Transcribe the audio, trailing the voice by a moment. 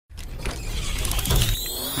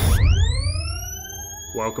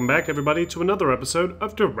Welcome back everybody to another episode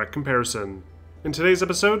of Direct Comparison. In today's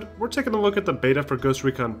episode, we're taking a look at the beta for Ghost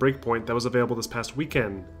Recon Breakpoint that was available this past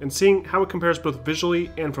weekend, and seeing how it compares both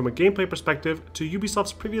visually and from a gameplay perspective to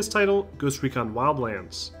Ubisoft's previous title, Ghost Recon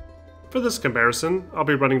Wildlands. For this comparison, I'll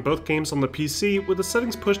be running both games on the PC with the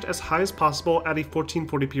settings pushed as high as possible at a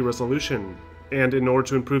 1440p resolution, and in order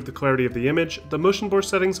to improve the clarity of the image, the motion blur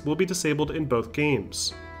settings will be disabled in both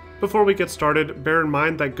games. Before we get started, bear in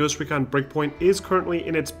mind that Ghost Recon Breakpoint is currently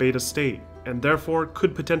in its beta state, and therefore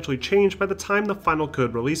could potentially change by the time the final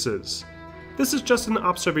code releases. This is just an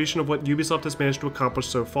observation of what Ubisoft has managed to accomplish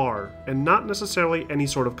so far, and not necessarily any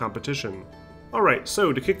sort of competition. Alright,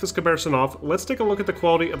 so to kick this comparison off, let's take a look at the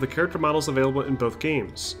quality of the character models available in both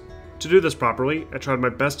games. To do this properly, I tried my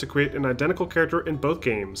best to create an identical character in both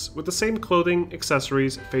games, with the same clothing,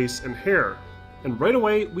 accessories, face, and hair, and right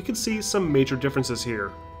away we can see some major differences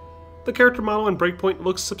here. The character model in Breakpoint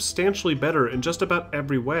looks substantially better in just about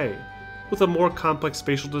every way, with a more complex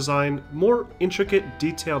facial design, more intricate,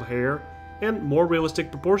 detailed hair, and more realistic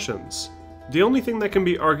proportions. The only thing that can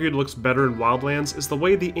be argued looks better in Wildlands is the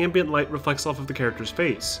way the ambient light reflects off of the character's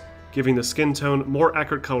face, giving the skin tone more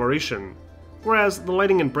accurate coloration, whereas the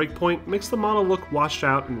lighting in Breakpoint makes the model look washed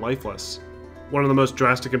out and lifeless. One of the most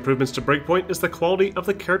drastic improvements to Breakpoint is the quality of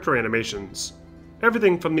the character animations.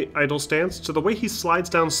 Everything from the idle stance to the way he slides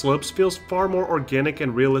down slopes feels far more organic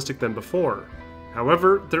and realistic than before.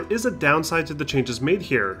 However, there is a downside to the changes made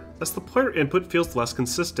here, as the player input feels less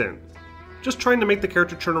consistent. Just trying to make the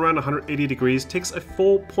character turn around 180 degrees takes a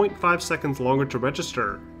full 0.5 seconds longer to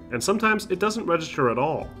register, and sometimes it doesn't register at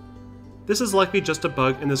all. This is likely just a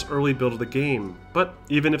bug in this early build of the game, but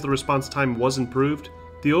even if the response time was improved,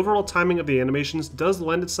 the overall timing of the animations does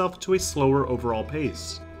lend itself to a slower overall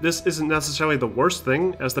pace. This isn't necessarily the worst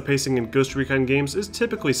thing, as the pacing in Ghost Recon games is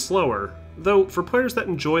typically slower, though for players that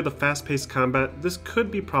enjoy the fast-paced combat, this could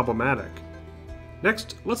be problematic.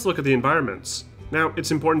 Next, let's look at the environments. Now, it's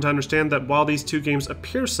important to understand that while these two games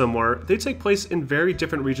appear similar, they take place in very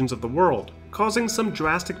different regions of the world, causing some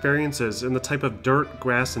drastic variances in the type of dirt,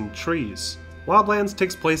 grass, and trees. Wildlands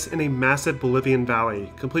takes place in a massive Bolivian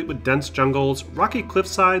valley, complete with dense jungles, rocky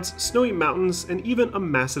cliffsides, snowy mountains, and even a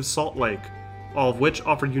massive salt lake, all of which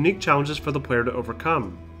offer unique challenges for the player to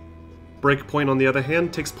overcome. Breakpoint, on the other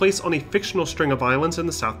hand, takes place on a fictional string of islands in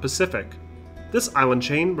the South Pacific. This island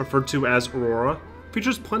chain, referred to as Aurora,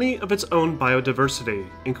 features plenty of its own biodiversity,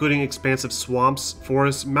 including expansive swamps,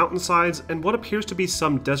 forests, mountainsides, and what appears to be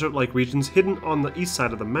some desert-like regions hidden on the east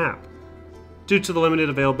side of the map. Due to the limited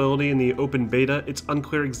availability in the open beta, it's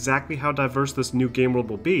unclear exactly how diverse this new game world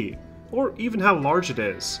will be, or even how large it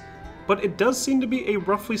is. But it does seem to be a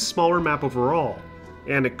roughly smaller map overall,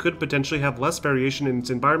 and it could potentially have less variation in its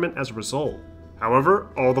environment as a result. However,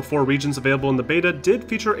 all the 4 regions available in the beta did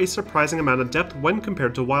feature a surprising amount of depth when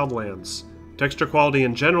compared to Wildlands. Texture quality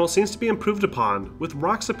in general seems to be improved upon, with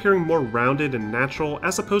rocks appearing more rounded and natural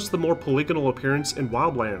as opposed to the more polygonal appearance in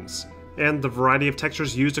Wildlands, and the variety of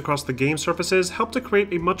textures used across the game surfaces help to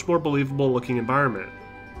create a much more believable looking environment.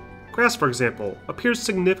 Grass, for example, appears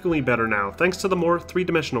significantly better now thanks to the more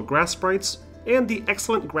 3-dimensional grass sprites and the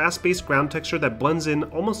excellent grass-based ground texture that blends in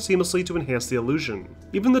almost seamlessly to enhance the illusion.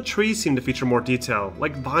 Even the trees seem to feature more detail,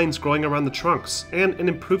 like vines growing around the trunks, and an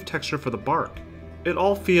improved texture for the bark. It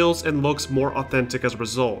all feels and looks more authentic as a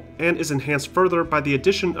result, and is enhanced further by the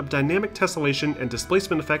addition of dynamic tessellation and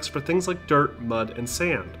displacement effects for things like dirt, mud, and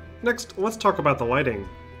sand. Next, let's talk about the lighting.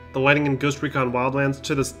 The lighting in Ghost Recon Wildlands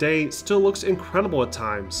to this day still looks incredible at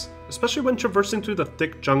times, especially when traversing through the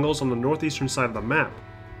thick jungles on the northeastern side of the map,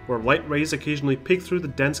 where light rays occasionally peek through the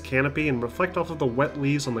dense canopy and reflect off of the wet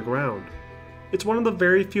leaves on the ground. It's one of the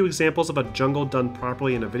very few examples of a jungle done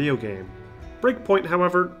properly in a video game. Breakpoint,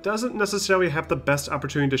 however, doesn't necessarily have the best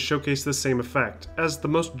opportunity to showcase this same effect, as the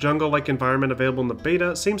most jungle-like environment available in the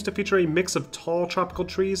beta seems to feature a mix of tall tropical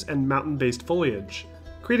trees and mountain-based foliage,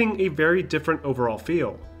 creating a very different overall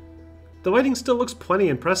feel. The lighting still looks plenty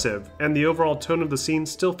impressive, and the overall tone of the scene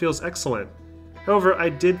still feels excellent. However, I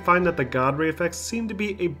did find that the god ray effects seem to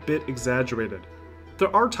be a bit exaggerated.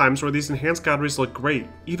 There are times where these enhanced god rays look great,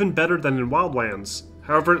 even better than in Wildlands.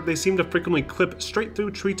 However, they seem to frequently clip straight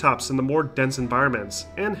through treetops in the more dense environments,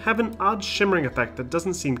 and have an odd shimmering effect that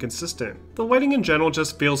doesn't seem consistent. The lighting in general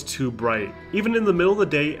just feels too bright. Even in the middle of the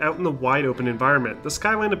day out in the wide open environment, the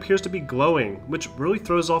skyline appears to be glowing, which really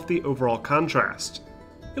throws off the overall contrast.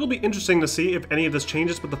 It'll be interesting to see if any of this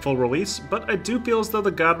changes with the full release, but I do feel as though the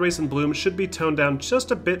god rays and bloom should be toned down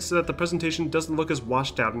just a bit so that the presentation doesn't look as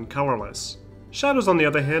washed out and colorless. Shadows, on the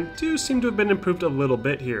other hand, do seem to have been improved a little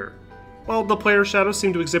bit here. While the player shadows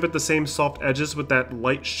seem to exhibit the same soft edges with that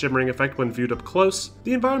light shimmering effect when viewed up close,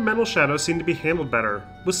 the environmental shadows seem to be handled better,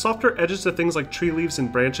 with softer edges to things like tree leaves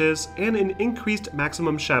and branches, and an increased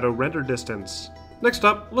maximum shadow render distance. Next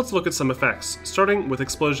up, let's look at some effects, starting with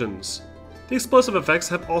explosions. The explosive effects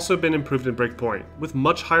have also been improved in Breakpoint, with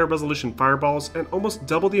much higher resolution fireballs and almost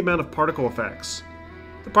double the amount of particle effects.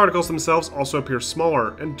 The particles themselves also appear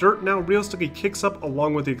smaller, and dirt now realistically kicks up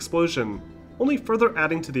along with the explosion, only further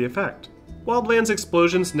adding to the effect. Wildlands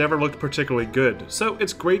explosions never looked particularly good, so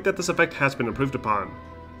it's great that this effect has been improved upon.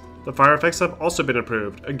 The fire effects have also been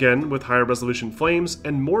improved, again with higher resolution flames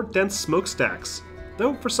and more dense smokestacks,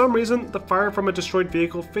 though for some reason the fire from a destroyed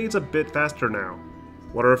vehicle fades a bit faster now.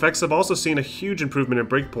 Water effects have also seen a huge improvement in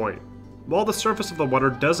Breakpoint. While the surface of the water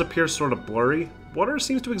does appear sort of blurry, water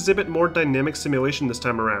seems to exhibit more dynamic simulation this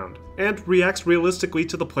time around, and reacts realistically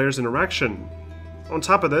to the player's interaction. On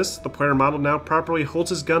top of this, the player model now properly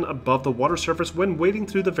holds his gun above the water surface when wading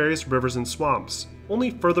through the various rivers and swamps,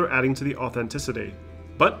 only further adding to the authenticity.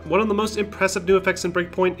 But one of the most impressive new effects in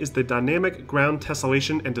Breakpoint is the dynamic ground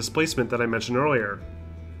tessellation and displacement that I mentioned earlier.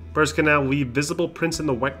 Players can now leave visible prints in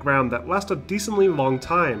the wet ground that last a decently long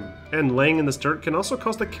time, and laying in this dirt can also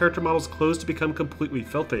cause the character model's clothes to become completely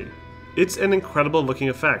filthy. It's an incredible looking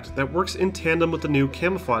effect that works in tandem with the new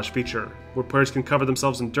camouflage feature, where players can cover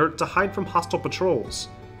themselves in dirt to hide from hostile patrols,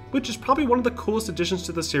 which is probably one of the coolest additions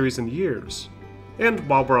to the series in years. And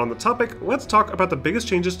while we're on the topic, let's talk about the biggest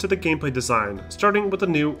changes to the gameplay design, starting with the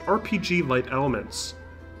new RPG-light elements.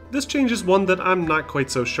 This change is one that I'm not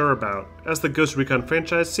quite so sure about, as the Ghost Recon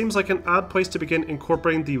franchise seems like an odd place to begin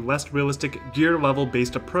incorporating the less realistic gear level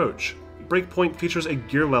based approach. Breakpoint features a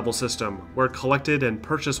gear level system, where collected and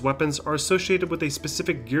purchased weapons are associated with a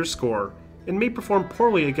specific gear score, and may perform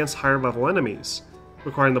poorly against higher level enemies,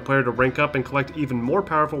 requiring the player to rank up and collect even more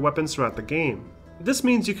powerful weapons throughout the game. This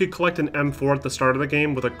means you could collect an M4 at the start of the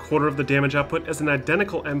game with a quarter of the damage output as an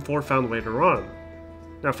identical M4 found later on.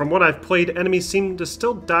 Now from what I've played, enemies seem to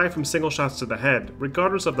still die from single shots to the head,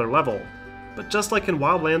 regardless of their level, but just like in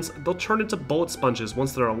Wildlands, they'll turn into bullet sponges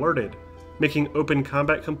once they're alerted, making open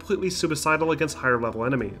combat completely suicidal against higher level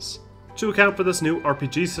enemies. To account for this new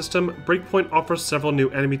RPG system, Breakpoint offers several new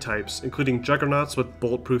enemy types, including juggernauts with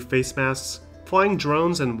bulletproof face masks, flying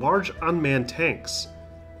drones, and large unmanned tanks.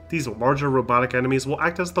 These larger robotic enemies will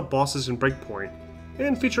act as the bosses in Breakpoint,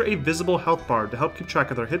 and feature a visible health bar to help keep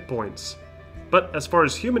track of their hit points. But as far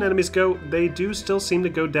as human enemies go, they do still seem to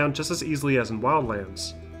go down just as easily as in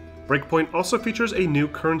Wildlands. Breakpoint also features a new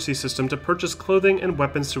currency system to purchase clothing and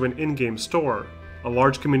weapons through an in-game store, a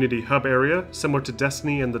large community hub area similar to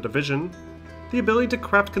Destiny and The Division, the ability to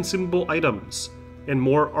craft consumable items, and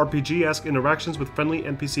more RPG-esque interactions with friendly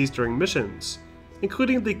NPCs during missions,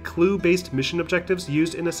 including the clue-based mission objectives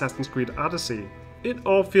used in Assassin's Creed Odyssey. It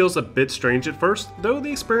all feels a bit strange at first, though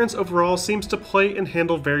the experience overall seems to play and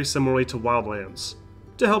handle very similarly to Wildlands.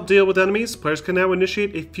 To help deal with enemies, players can now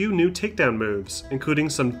initiate a few new takedown moves, including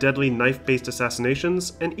some deadly knife-based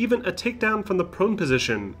assassinations, and even a takedown from the prone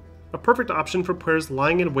position, a perfect option for players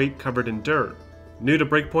lying in wait covered in dirt. New to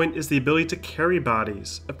Breakpoint is the ability to carry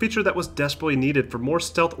bodies, a feature that was desperately needed for more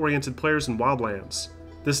stealth-oriented players in Wildlands.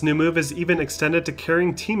 This new move is even extended to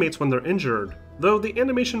carrying teammates when they're injured, though the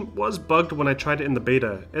animation was bugged when I tried it in the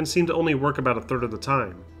beta, and seemed to only work about a third of the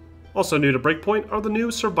time. Also new to Breakpoint are the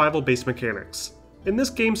new survival-based mechanics. In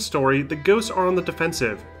this game's story, the ghosts are on the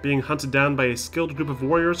defensive, being hunted down by a skilled group of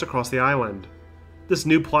warriors across the island. This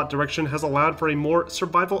new plot direction has allowed for a more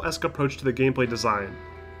survival-esque approach to the gameplay design,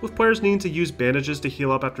 with players needing to use bandages to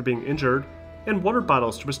heal up after being injured, and water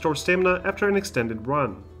bottles to restore stamina after an extended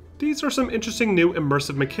run. These are some interesting new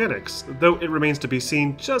immersive mechanics, though it remains to be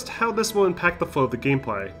seen just how this will impact the flow of the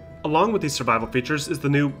gameplay. Along with these survival features is the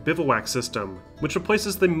new bivouac system, which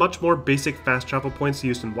replaces the much more basic fast travel points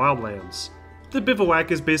used in Wildlands. The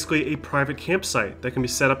bivouac is basically a private campsite that can be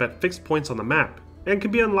set up at fixed points on the map, and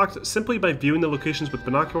can be unlocked simply by viewing the locations with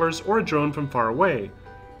binoculars or a drone from far away,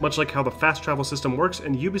 much like how the fast travel system works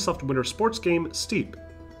in Ubisoft winter sports game Steep.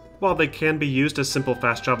 While they can be used as simple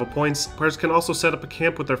fast travel points, players can also set up a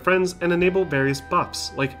camp with their friends and enable various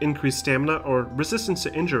buffs, like increased stamina or resistance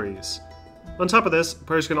to injuries. On top of this,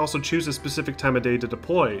 players can also choose a specific time of day to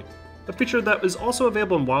deploy, a feature that is also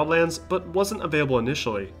available in Wildlands but wasn't available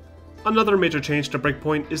initially. Another major change to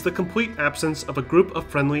Breakpoint is the complete absence of a group of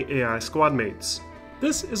friendly AI squad mates.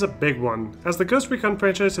 This is a big one, as the Ghost Recon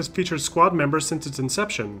franchise has featured squad members since its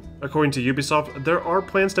inception. According to Ubisoft, there are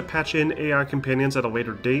plans to patch in AI companions at a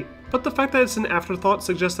later date, but the fact that it's an afterthought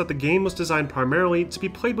suggests that the game was designed primarily to be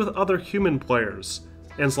played with other human players,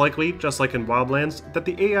 and it's likely, just like in Wildlands, that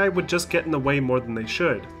the AI would just get in the way more than they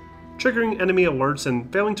should. triggering enemy alerts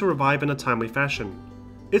and failing to revive in a timely fashion.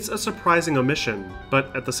 It's a surprising omission,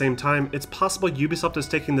 but at the same time, it's possible Ubisoft is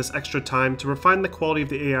taking this extra time to refine the quality of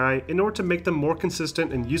the AI in order to make them more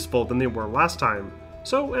consistent and useful than they were last time,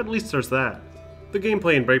 so at least there's that. The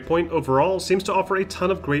gameplay in Breakpoint overall seems to offer a ton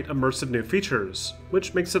of great immersive new features,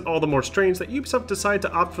 which makes it all the more strange that Ubisoft decided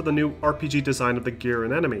to opt for the new RPG design of the gear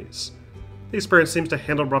and enemies. The experience seems to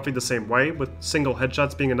handle roughly the same way, with single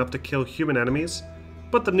headshots being enough to kill human enemies,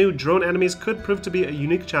 but the new drone enemies could prove to be a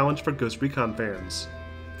unique challenge for Ghost Recon fans.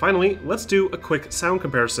 Finally, let's do a quick sound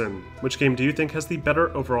comparison. Which game do you think has the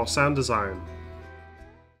better overall sound design?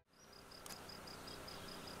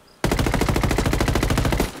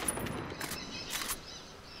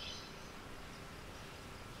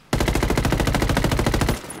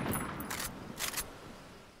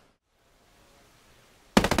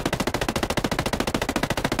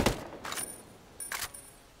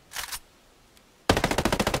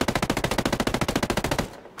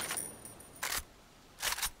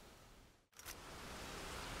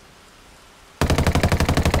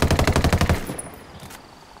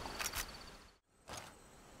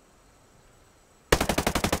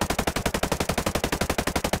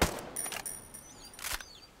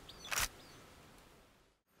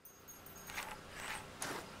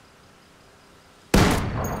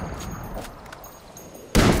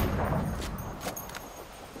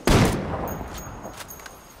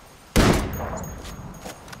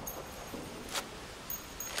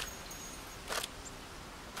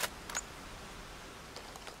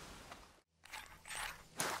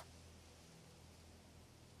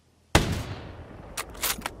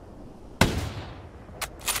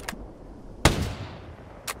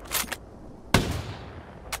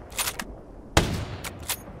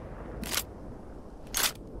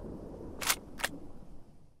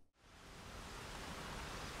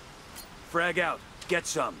 Frag out. Get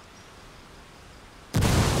some.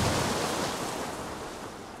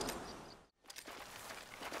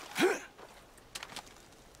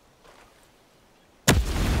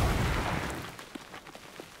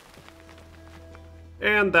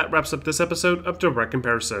 And that wraps up this episode of Direct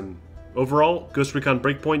Comparison. Overall, Ghost Recon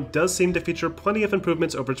Breakpoint does seem to feature plenty of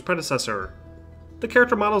improvements over its predecessor. The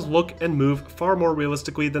character models look and move far more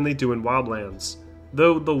realistically than they do in Wildlands,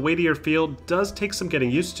 though the weightier feel does take some getting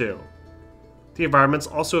used to. The environments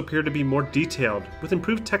also appear to be more detailed, with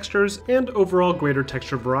improved textures and overall greater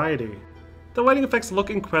texture variety. The lighting effects look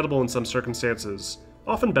incredible in some circumstances,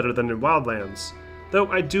 often better than in Wildlands, though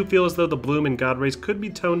I do feel as though the bloom and god rays could be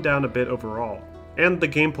toned down a bit overall. And the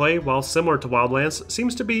gameplay, while similar to Wildlands,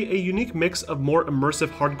 seems to be a unique mix of more immersive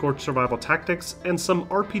hardcore survival tactics and some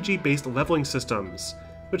RPG-based leveling systems,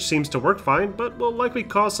 which seems to work fine, but will likely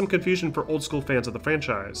cause some confusion for old school fans of the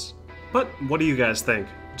franchise. But what do you guys think?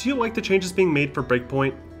 Do you like the changes being made for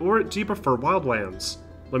Breakpoint, or do you prefer Wildlands?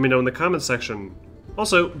 Let me know in the comments section.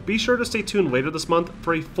 Also, be sure to stay tuned later this month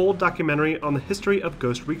for a full documentary on the history of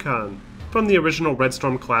Ghost Recon, from the original Red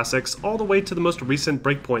Storm classics all the way to the most recent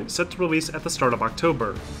Breakpoint set to release at the start of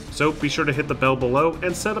October. So be sure to hit the bell below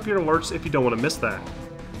and set up your alerts if you don't want to miss that.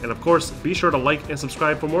 And of course, be sure to like and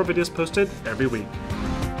subscribe for more videos posted every week.